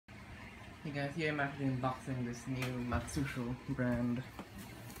Hey guys, here I'm actually unboxing this new Matsusho brand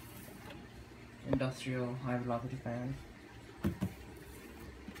industrial high velocity fan.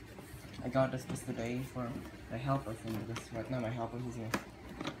 I got this just today for my helper from this, right now my helper's using it.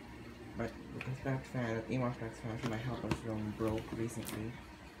 But this back fan, the Imarflex fan from my helper's room broke recently.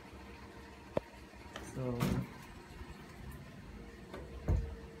 So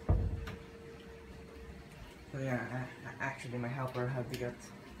yeah, actually my helper had to get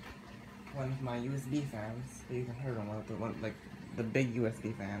one of my USB fans. You can hear one like the big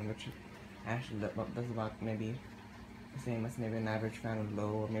USB fan, which actually does about maybe the same as maybe an average fan with low,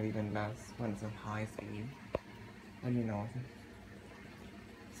 or maybe even less when it's on high speed. And you know,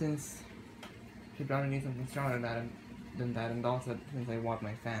 since she probably needs something stronger than that, and also since I want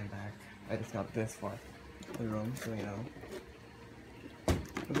my fan back, I just got this for the room. So you know,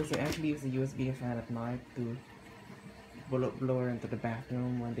 because I actually use the USB fan at night to blow her into the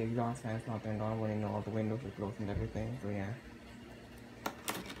bathroom when the exhaust fan is not turned on, when you know all the windows are closed and everything. So yeah.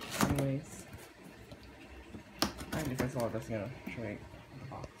 Anyways, and if I saw this, you know, show you the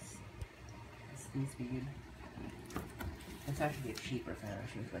box. It's speed. It's actually a cheaper fan.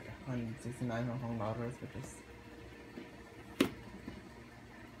 Actually, it's like $169 Hong Kong, which is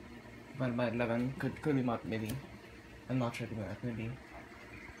about 11. Could be not maybe. I'm not sure. Could be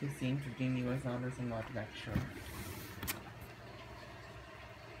 15 US dollars. I'm not that sure.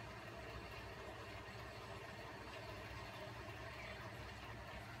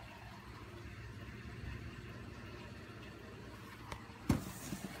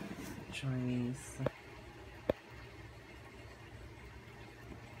 Chinese.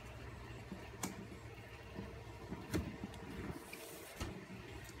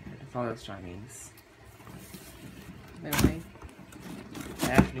 I thought it was Chinese. Anyway, I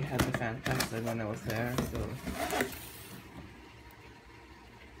actually had the fan tested when I was there, so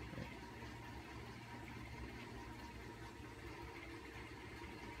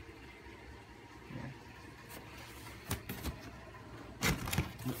yeah.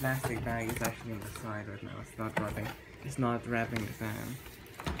 The plastic bag is actually on the side right now. It's not wrapping the fan.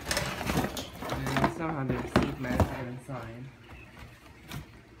 And somehow the receipt managed to get inside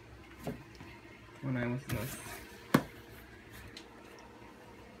when I was lost.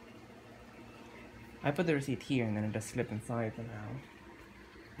 I put the receipt here and then it just slipped inside somehow.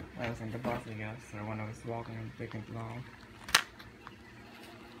 I was on the bus, I guess, or when I was walking and picking it along.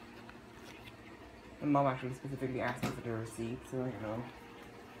 My mom actually specifically asked me for the receipt, so you know,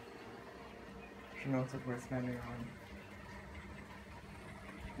 she knows what we're spending on.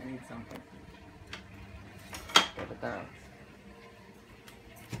 I need something. Get it out.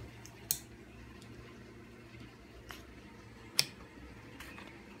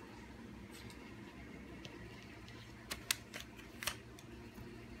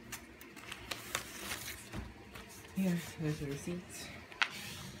 Here's the receipt.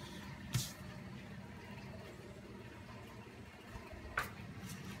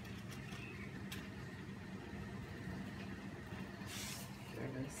 There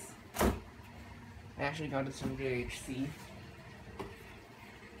it is. I actually got this from JHC.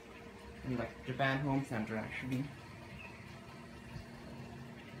 In like Japan Home Center actually.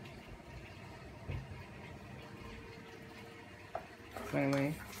 So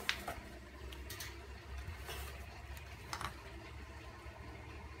anyway.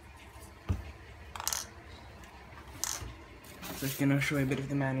 Just gonna show you a bit of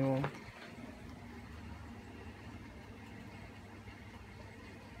the manual.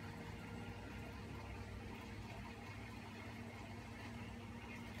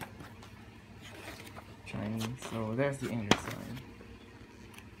 Chinese, so there's the English side.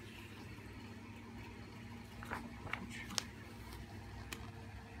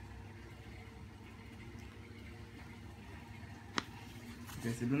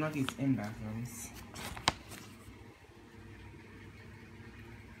 Okay, so do not use in bathrooms.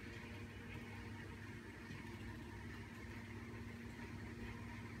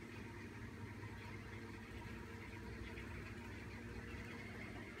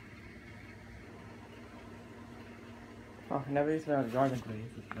 Oh, I never used it on Jordan place.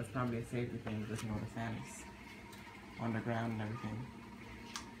 That's probably a safety thing, because you know the fan is on the ground and everything.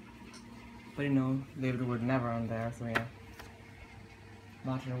 But you know, they leave the word never on there, so yeah.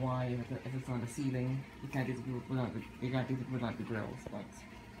 Not sure why, if it's on the ceiling, you can't use it without the grills, but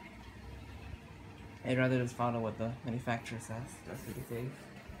I'd rather just follow what the manufacturer says, just to be safe.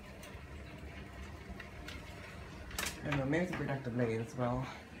 I don't know, maybe to protect the blade as well.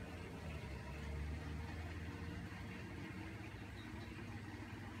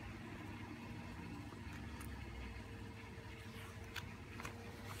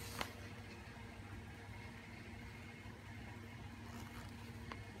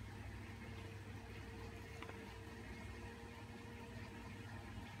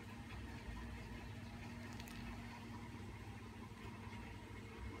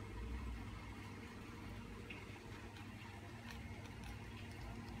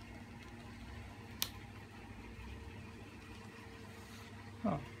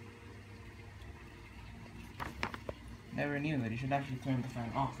 never knew that you should actually turn the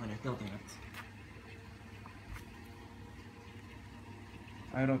fan off when you're tilting it.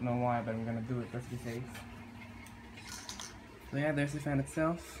 I don't know why, but I'm gonna do it just to be safe. So yeah, there's the fan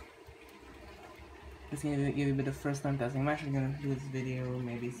itself. Just gonna give you a bit of first time testing. I'm actually gonna do this video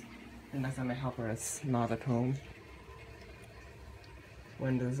maybe the next time my helper is not at home.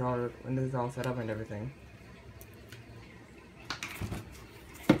 When this is all set up and everything.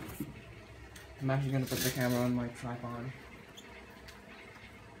 I'm actually gonna put the camera on my tripod.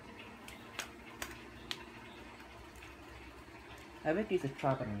 I haven't used a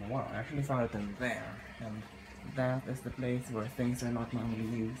tripod in a while. I actually found it in there, and that is the place where things are not normally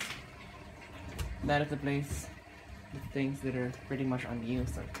used. That is the place with things that are pretty much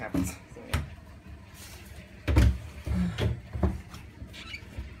unused are kept. So yeah.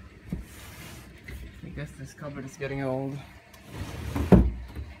 I guess this cupboard is getting old.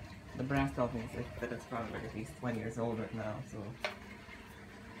 The brass tells me that it's probably like at least 20 years old right now, so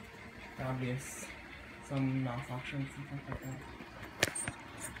probably is some malfunctions and stuff like that.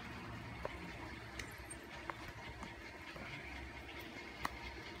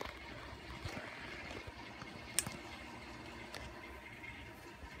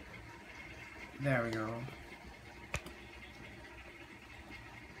 There we go.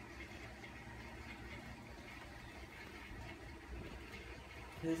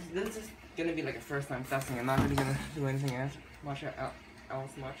 This is gonna be like a first time testing. I'm not really gonna do anything else much.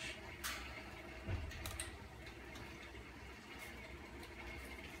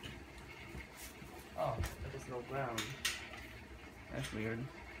 Oh, there's no ground. That's weird.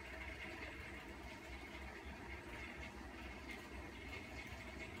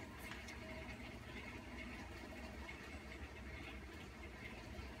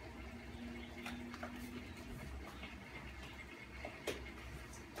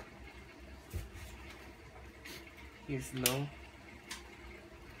 Here's low.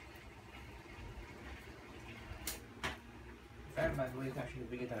 Fan, by the way, is actually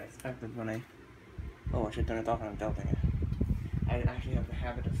bigger than I expected when I... Oh, I should turn it off when I'm tilting it. I actually have the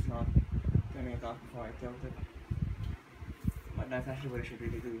habit of not turning it off before I tilt it. But that's actually what I should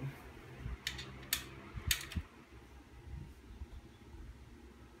really do.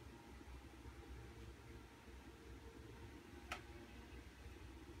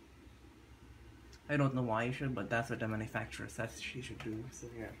 I don't know why you should, but that's what the manufacturer says she should do, so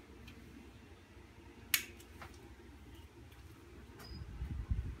yeah.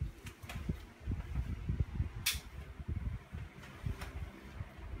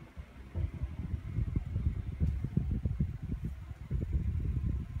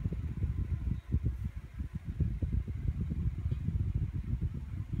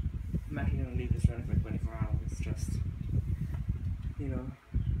 I'm actually gonna leave this running for 24 hours, just, you know,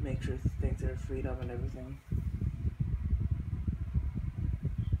 make sure things are freed up and everything.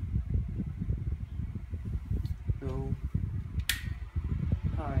 So,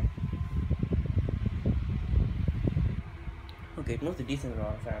 hi. Okay, it looks decent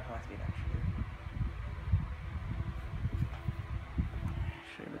on fair high speed actually.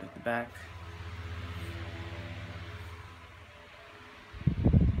 Show you at the back.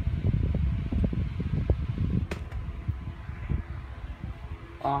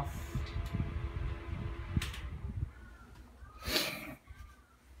 Off.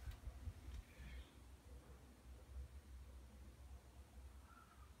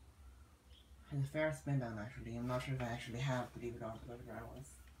 And the fair spin down actually. I'm not sure if I actually have to leave it on for 24 hours.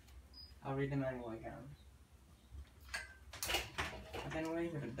 I'll read the manual again. But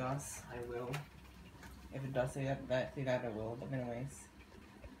anyways, if it does, I will. If it does say that I will. But anyways,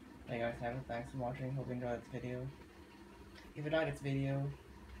 there you guys have it. Thanks for watching. Hope you enjoyed this video. If you liked this video,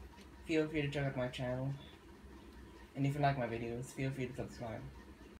 feel free to check out my channel. And if you like my videos, feel free to subscribe.